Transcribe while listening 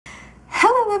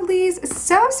lovelies,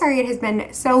 so sorry it has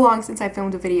been so long since I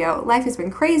filmed a video. Life has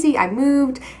been crazy, I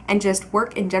moved, and just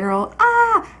work in general.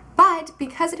 But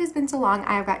because it has been so long,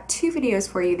 I have got 2 videos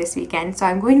for you this weekend. So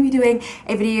I'm going to be doing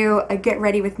a video, a get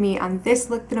ready with me on this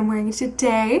look that I'm wearing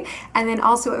today, and then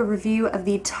also a review of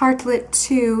the Tartelette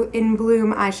 2 in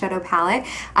Bloom eyeshadow palette.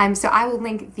 So I will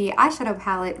link the eyeshadow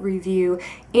palette review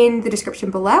in the description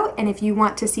below, and if you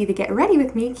want to see the get ready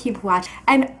with me, keep watching.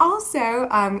 And also,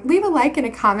 leave a like and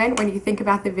a comment when you think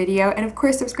about the video, and of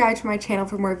course subscribe to my channel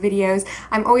for more videos.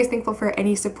 I'm always thankful for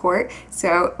any support,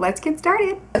 so let's get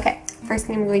started. Okay. First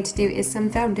thing I'm going to do is some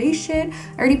foundation.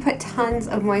 I already put tons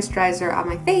of moisturizer on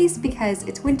my face because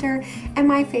it's winter and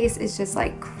my face is just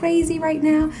like crazy right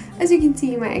now. As you can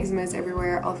see, my eczema is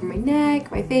everywhere, all over my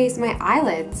neck, my face, my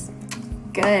eyelids.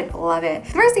 Good, love it.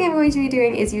 The first thing I'm going to be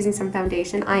doing is using some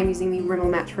foundation. I am using the Rimmel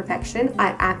Match Perfection.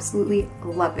 I absolutely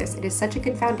love this. It is such a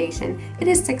good foundation. It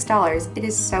is $6. It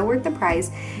is so worth the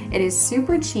price. It is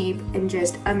super cheap and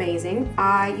just amazing.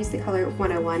 I use the color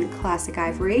 101 Classic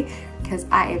Ivory because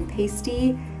I am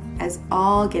pasty as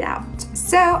all get out.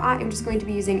 So I am just going to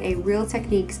be using a Real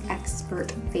Techniques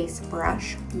Expert Face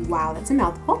Brush. Wow, that's a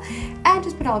mouthful. And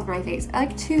just put it all over my face. I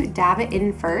like to dab it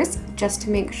in first just to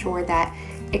make sure that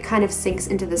it kind of sinks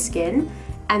into the skin,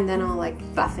 and then I'll like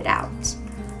buff it out.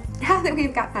 Now that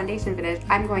we've got foundation finished,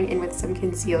 I'm going in with some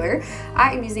concealer.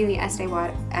 I am using the Estee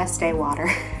Lauder.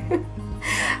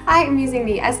 I am using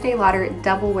the Estee Lauder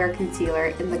Double Wear Concealer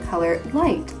in the color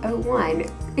Light 01.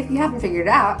 If you haven't figured it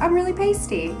out, I'm really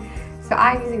pasty. So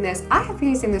I'm using this. I have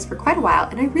been using this for quite a while,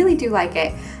 and I really do like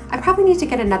it. I probably need to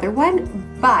get another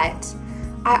one, but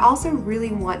I also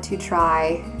really want to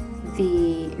try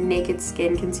the Naked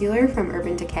Skin Concealer from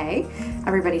Urban Decay.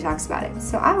 Everybody talks about it,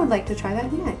 so I would like to try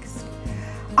that next.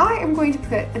 I am going to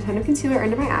put a ton of concealer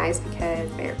under my eyes because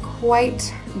they're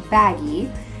quite baggy,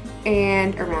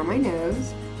 and around my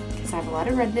nose because I have a lot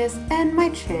of redness, and my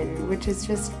chin, which is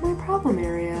just my problem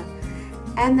area,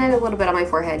 and then a little bit on my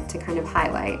forehead to kind of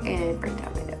highlight and bring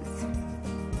down my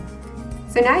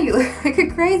nose. So now you look like a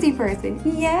crazy person,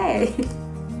 yay!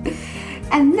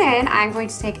 And then I'm going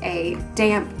to take a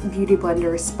damp Beauty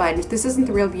Blender sponge. This isn't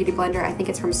the real Beauty Blender, I think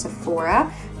it's from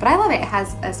Sephora, but I love it. It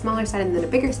has a smaller side and then a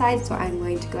bigger side, so I'm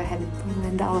going to go ahead and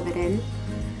blend all of it in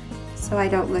so I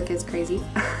don't look as crazy.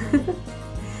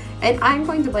 And I'm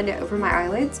going to blend it over my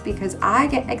eyelids because I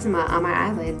get eczema on my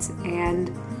eyelids and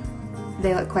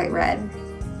they look quite red.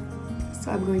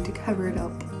 So I'm going to cover it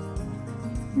up.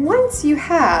 Once you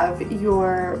have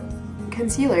your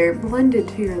concealer blended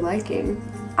to your liking,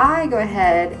 I go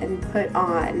ahead and put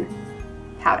on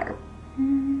powder.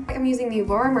 I'm using the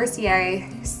Laura Mercier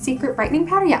Secret Brightening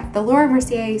Powder. Yeah, the Laura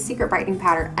Mercier Secret Brightening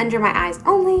Powder under my eyes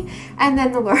only, and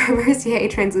then the Laura Mercier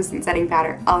Translucent Setting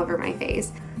Powder all over my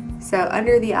face. So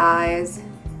under the eyes,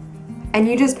 and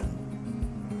you just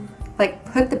like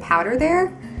put the powder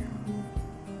there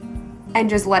and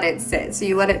just let it sit. So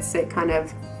you let it sit kind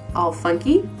of all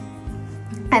funky,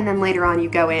 and then later on you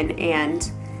go in and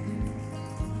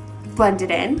blend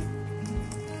it in.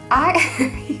 I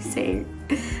am using,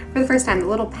 for the first time, the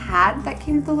little pad that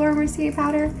came with the Laura Mercier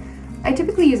powder. I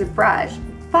typically use a brush,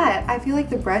 but I feel like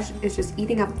the brush is just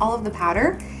eating up all of the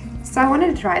powder, so I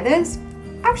wanted to try this.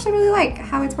 I actually really like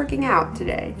how it's working out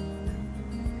today.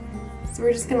 So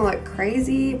we're just gonna look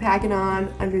crazy, packing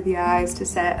on under the eyes to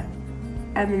set,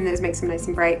 and then this makes them nice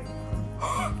and bright.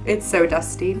 It's so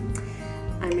dusty.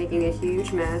 I'm making a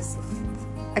huge mess.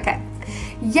 Okay.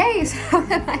 Yay! So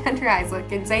that my under eyes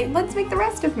look insane. Let's make the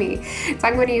rest of me. So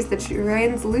I'm going to use the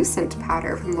translucent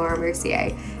powder from Laura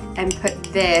Mercier and put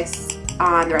this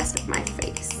on the rest of my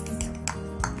face.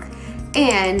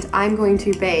 And I'm going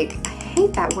to bake. I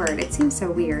hate that word. It seems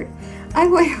so weird.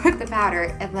 I'm going to put the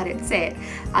powder and let it sit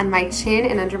on my chin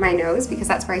and under my nose because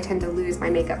that's where I tend to lose my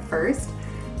makeup first.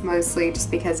 Mostly just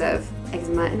because of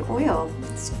eczema and oil.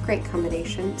 It's a great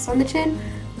combination. So on the chin,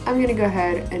 I'm going to go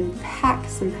ahead and pack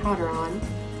some powder on,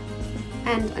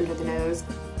 and under the nose.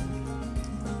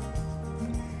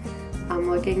 I'm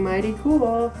looking mighty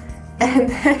cool. And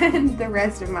then the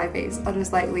rest of my face, I'll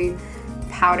just lightly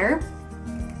powder.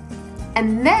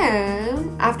 And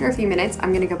then, after a few minutes,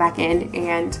 I'm going to go back in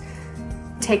and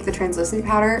take the translucent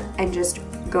powder and just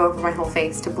go over my whole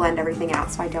face to blend everything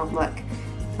out so I don't look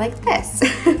like this.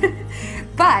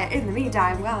 But in the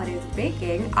meantime, while it is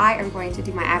baking, I am going to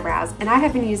do my eyebrows, and I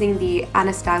have been using the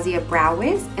Anastasia Brow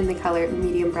Wiz in the color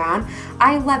medium brown.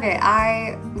 I love it.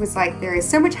 I was like, there is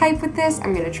so much hype with this,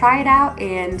 I'm gonna try it out,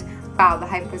 and wow, the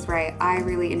hype was right. I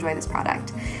really enjoy this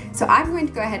product. So I'm going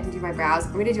to go ahead and do my brows.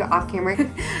 I'm gonna do it off camera.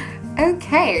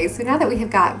 Okay, so now that we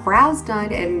have got brows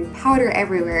done and powder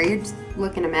everywhere, you're just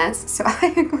looking a mess, so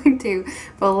I am going to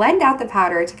blend out the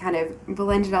powder to kind of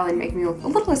blend it all and make me look a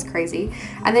little less crazy,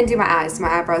 and then do my eyes so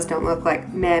my eyebrows don't look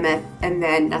like meh, and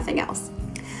then nothing else.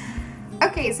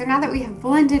 Okay, so now that we have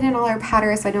blended in all our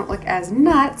powder so I don't look as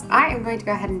nuts, I am going to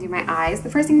go ahead and do my eyes.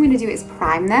 The first thing I'm going to do is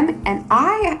prime them, and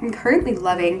I am currently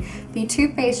loving the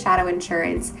Too Faced Shadow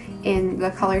Insurance in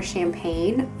the color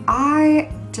Champagne.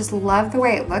 I just love the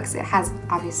way it looks. It has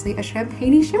obviously a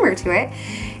champagne-y shimmer to it,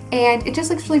 and it just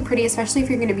looks really pretty, especially if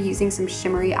you're going to be using some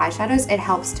shimmery eyeshadows. It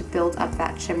helps to build up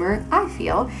that shimmer, I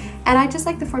feel, and I just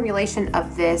like the formulation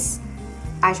of this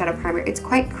eyeshadow primer. It's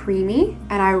quite creamy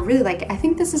and I really like it. I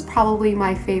think this is probably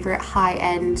my favorite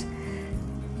high-end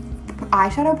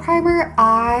eyeshadow primer.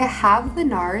 I have the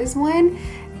Nars one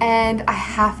and I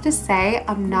have to say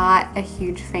I'm not a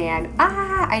huge fan.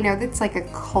 I know that's like a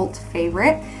cult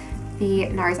favorite, the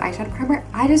Nars eyeshadow primer.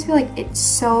 I just feel like it's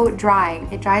so drying.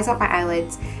 It dries out my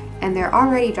eyelids and they're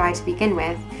already dry to begin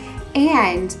with,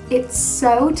 and it's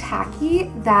so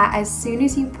tacky that as soon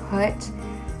as you put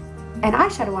an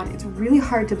eyeshadow on, it's really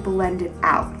hard to blend it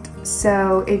out.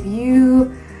 So if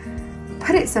you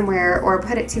put it somewhere or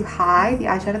put it too high, the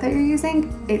eyeshadow that you're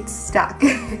using, it's stuck,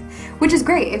 which is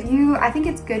great. I think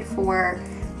it's good for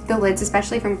the lids,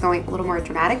 especially if I'm going a little more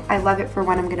dramatic. I love it for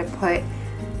when I'm gonna put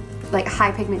like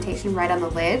high pigmentation right on the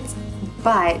lids,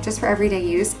 but just for everyday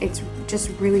use, it's just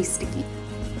really sticky.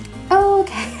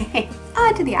 Okay,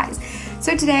 on to the eyes.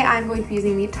 So today I'm going to be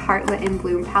using the Tartelette in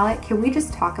Bloom palette. Can we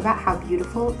just talk about how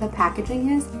beautiful the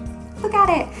packaging is? Look at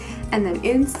it. And then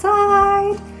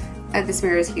inside, this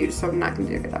mirror is huge, so I'm not going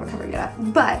to do a good job of covering it up.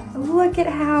 But look at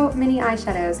how many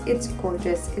eyeshadows. It's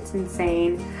gorgeous. It's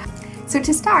insane. So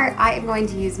to start, I am going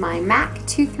to use my MAC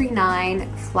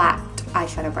 239 flat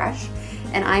eyeshadow brush.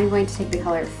 And I'm going to take the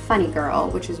color Funny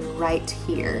Girl, which is right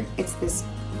here. It's this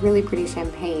really pretty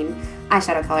champagne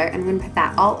eyeshadow color. And I'm going to put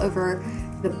that all over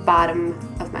the bottom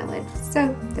of my lid,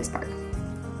 so this part.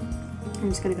 I'm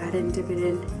just gonna go ahead and dip it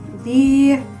in.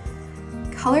 The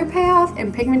color payoff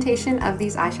and pigmentation of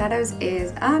these eyeshadows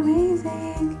is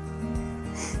amazing.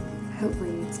 Hopefully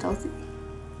you can still see.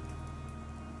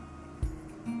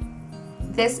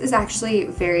 This is actually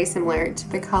very similar to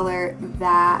the color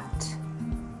that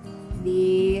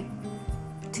the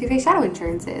Too Faced Shadow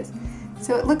Insurance is.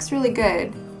 So it looks really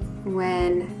good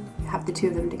when you have the two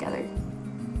of them together.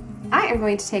 I am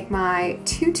going to take my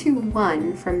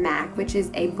 221 from MAC, which is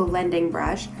a blending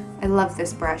brush. I love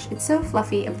this brush. It's so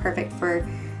fluffy and perfect for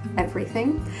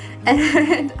everything.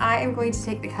 And I am going to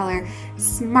take the color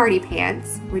Smarty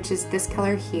Pants, which is this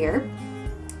color here.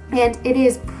 And it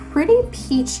is pretty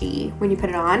peachy when you put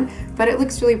it on, but it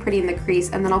looks really pretty in the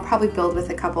crease, and then I'll probably build with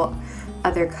a couple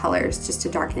other colors just to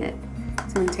darken it. So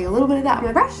I'm going to take a little bit of that on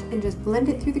my brush and just blend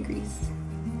it through the crease.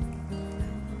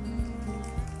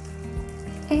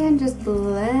 And just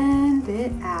blend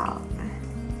it out.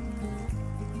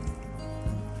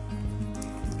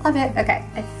 Love it. Okay,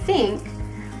 I think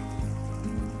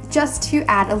just to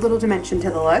add a little dimension to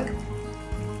the look,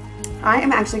 I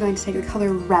am actually going to take the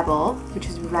color Rebel, which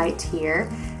is right here,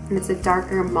 and it's a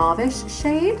darker mauvish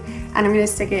shade, and I'm going to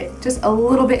stick it just a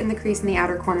little bit in the crease in the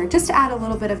outer corner just to add a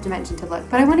little bit of dimension to the look.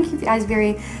 But I want to keep the eyes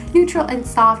very neutral and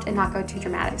soft and not go too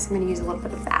dramatic, so I'm going to use a little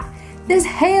bit of that. This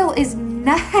hail is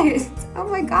nice. Oh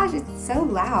my gosh, it's so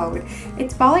loud.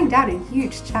 It's falling down in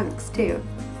huge chunks too.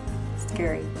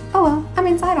 Scary. Oh well, I'm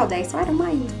inside all day, so I don't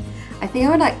mind. I think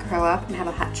I would like curl up and have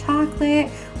a hot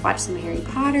chocolate, watch some Harry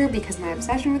Potter because my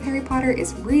obsession with Harry Potter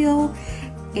is real,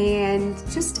 and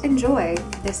just enjoy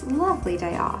this lovely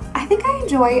day off. I think I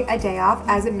enjoy a day off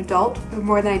as an adult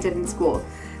more than I did in school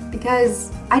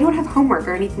because I don't have homework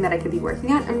or anything that I could be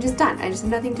working on. I'm just done. I just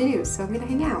have nothing to do, so I'm gonna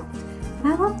hang out.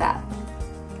 And I love that.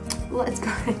 Let's go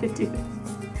ahead and do this.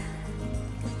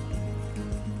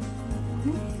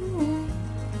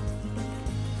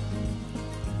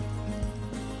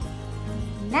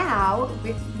 Now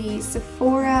with the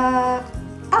Sephora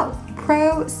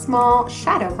Pro Small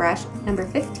Shadow Brush number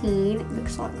 15,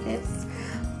 looks like this.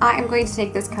 I am going to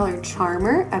take this color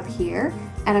Charmer up here,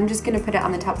 and I'm just going to put it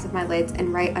on the tops of my lids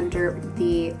and right under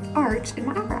the arch in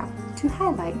my eyebrow to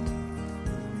highlight.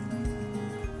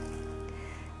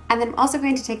 And then I'm also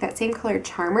going to take that same color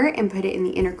Charmer and put it in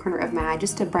the inner corner of my eye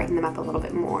just to brighten them up a little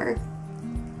bit more.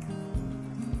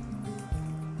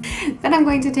 Then I'm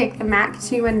going to take the MAC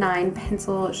 219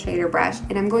 pencil shader brush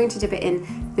and I'm going to dip it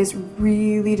in this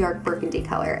really dark burgundy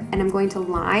color, and I'm going to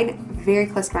line very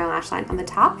close to my lash line on the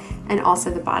top and also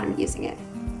the bottom using it.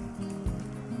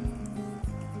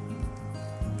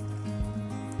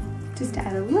 Just to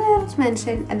add a little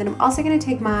dimension, and then I'm also going to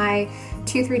take my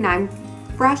 239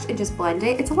 brush and just blend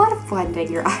it. It's a lot of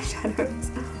blending your eyeshadows.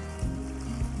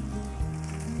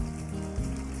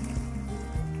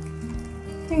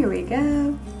 There we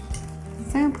go.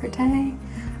 So pretty. I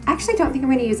actually don't think I'm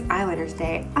going to use eyeliner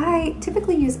today. I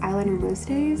typically use eyeliner most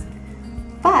days,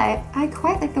 but I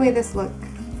quite like the way this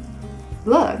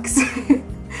looks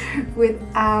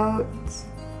without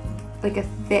like a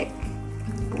thick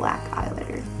black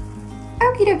eyeliner.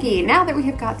 Okie dokie, now that we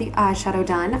have got the eyeshadow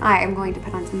done, I am going to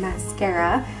put on some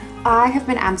mascara. I have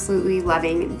been absolutely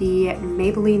loving the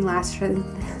Maybeline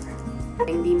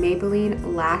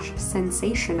Lash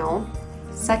Sensational.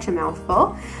 Such a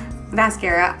mouthful.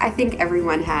 Mascara, I think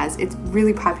everyone has. It's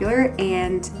really popular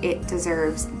and it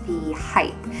deserves the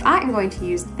hype. I am going to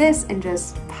use this and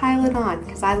just pile it on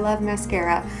because I love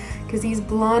mascara, because these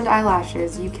blonde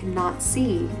eyelashes you cannot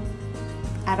see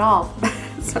at all.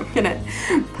 So I'm gonna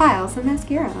pile some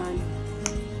mascara on.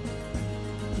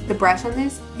 The brush on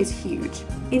this is huge,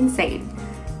 insane.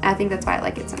 I think that's why I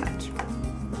like it so much.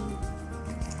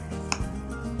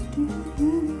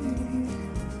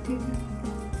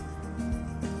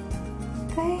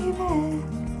 Baby.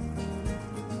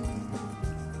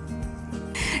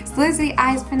 So those are the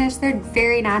eyes finished. They're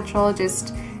very natural,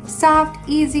 just soft,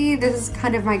 easy. This is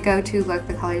kind of my go-to look,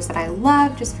 the colors that I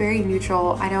love, just very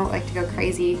neutral. I don't like to go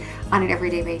crazy on an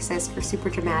everyday basis or super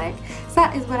dramatic. So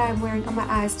that is what I'm wearing on my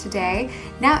eyes today.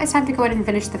 Now it's time to go ahead and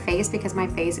finish the face because my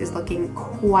face is looking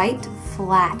quite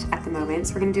flat at the moment.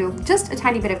 So we're gonna do just a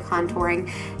tiny bit of contouring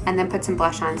and then put some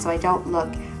blush on so I don't look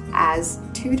as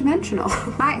two-dimensional.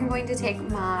 I am going to take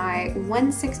my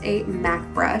 168 MAC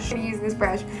brush. I'm gonna use this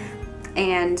brush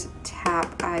and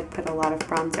tap. I put a lot of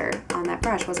bronzer on that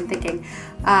brush, wasn't thinking.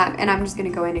 And I'm just gonna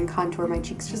go in and contour my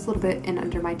cheeks just a little bit and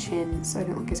under my chin so I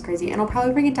don't look as crazy. And I'll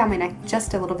probably bring it down my neck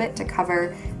just a little bit to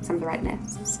cover some of the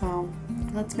redness. So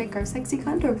let's make our sexy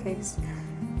contour face.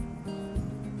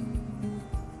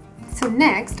 So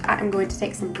next, I'm going to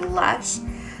take some blush.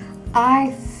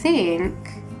 I think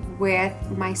with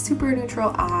my super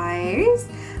neutral eyes,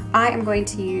 I am going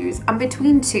to use, I'm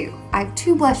between two. I have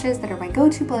two blushes that are my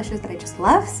go-to blushes that I just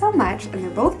love so much, and they're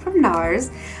both from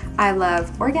Nars. I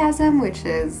love Orgasm, which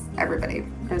is, everybody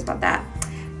knows about that.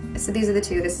 So these are the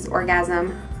two. This is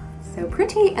Orgasm, so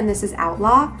pretty, and this is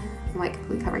Outlaw. I'm like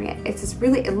completely covering it. It's just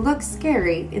really, it looks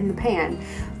scary in the pan,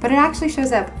 but it actually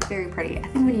shows up very pretty. I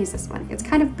think I'm gonna use this one. It's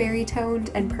kind of berry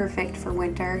toned and perfect for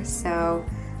winter, so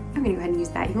I'm gonna go ahead and use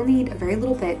that. You'll need a very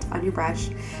little bit on your brush.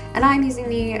 And I'm using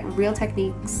the Real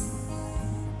Techniques,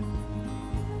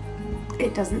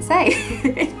 it doesn't say,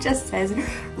 it just says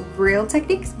Real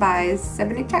Techniques by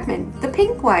Nick Chapman. The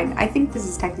pink one. I think this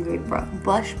is technically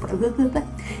blush,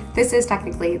 this is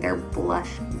technically their blush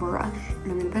brush.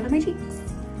 And I'm gonna put it on my cheeks.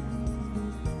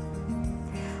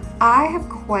 I have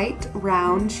quite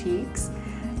round cheeks.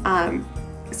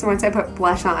 So once I put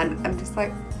blush on, I'm just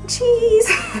like, cheese.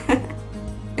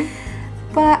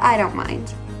 But I don't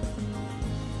mind.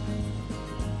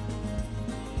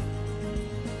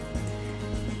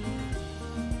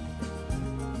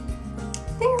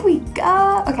 There we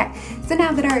go. Okay, so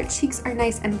now that our cheeks are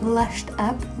nice and blushed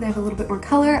up, they have a little bit more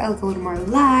color, I look a little more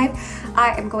alive,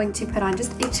 I am going to put on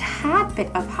just a tad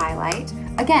bit of highlight.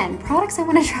 Again, products I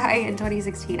want to try in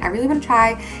 2016. I really want to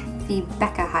try the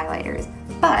Becca highlighters,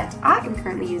 but I am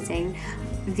currently using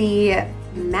the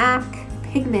MAC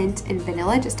Pigment in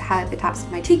Vanilla just to highlight the tops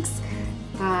of my cheeks,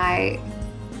 my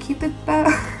Cupid's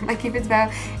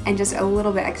bow, and just a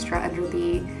little bit extra under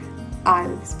the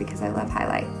eyes because I love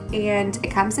highlight. And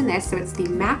it comes in this, so it's the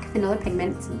MAC Vanilla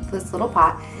Pigment, it's this little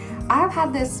pot. I've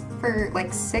had this for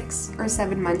like 6 or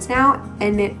 7 months now,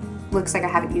 and it looks like I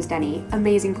haven't used any.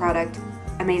 Amazing product,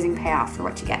 amazing payoff for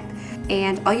what you get.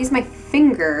 And I'll use my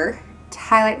finger to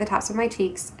highlight the tops of my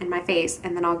cheeks and my face,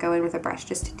 and then I'll go in with a brush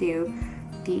just to do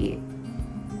the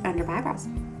under my eyebrows.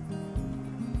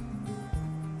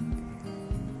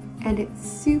 And it's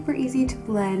super easy to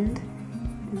blend.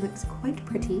 It looks quite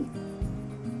pretty.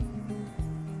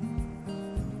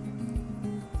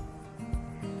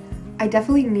 I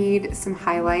definitely need some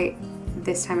highlight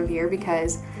this time of year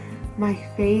because my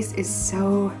face is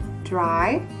so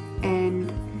dry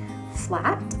and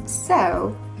flat,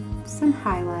 so some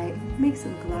highlight makes it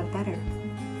look a lot better.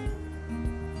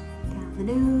 Down the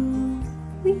nose,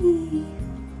 wee.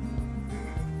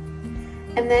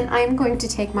 And then I'm going to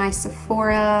take my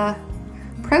Sephora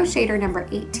Pro Shader number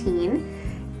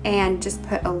 18 and just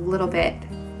put a little bit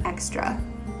extra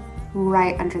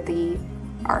right under the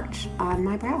arch on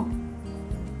my brow.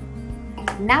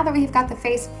 Now that we've got the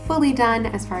face fully done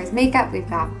as far as makeup, we've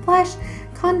got blush,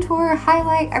 contour,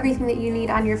 highlight, everything that you need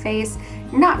on your face.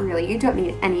 Not really, you don't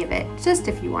need any of it, just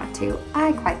if you want to.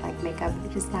 I quite like makeup,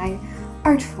 which is my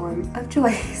art form of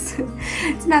choice. So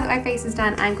now that my face is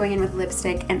done, I'm going in with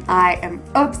lipstick, and I am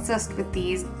obsessed with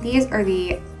these. These are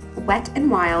the Wet n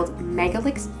Wild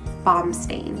Megalix Balm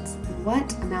Stains.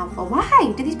 What a mouthful.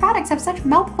 Why do these products have such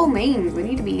mouthful names? They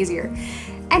need to be easier.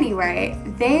 Anyway,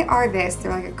 they are this.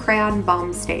 They're like a crayon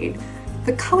balm stain.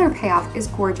 The color payoff is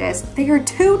gorgeous. They are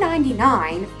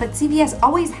 $2.99, but CVS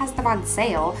always has them on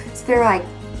sale, so they're like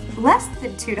less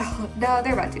than $2. No,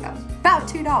 they're about $2. About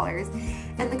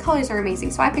 $2. And the colors are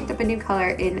amazing. So I picked up a new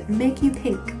color in Make You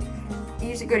Pink.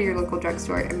 You should go to your local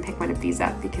drugstore and pick one of these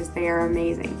up because they are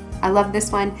amazing. I love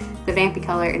this one, the Vampy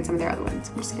color, and some of their other ones.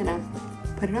 I'm just gonna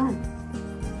put it on.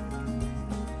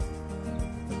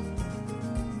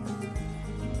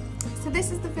 So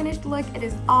this is the finished look. It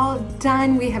is all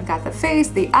done. We have got the face,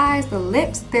 the eyes, the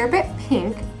lips. They're a bit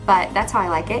pink, but that's how I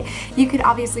like it. You could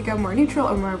obviously go more neutral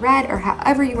or more red or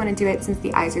however you want to do it since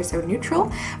the eyes are so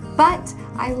neutral. But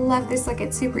I love this look.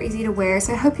 It's super easy to wear.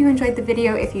 So I hope you enjoyed the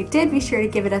video. If you did, be sure to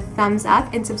give it a thumbs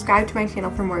up and subscribe to my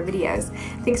channel for more videos.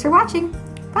 Thanks for watching.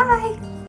 Bye!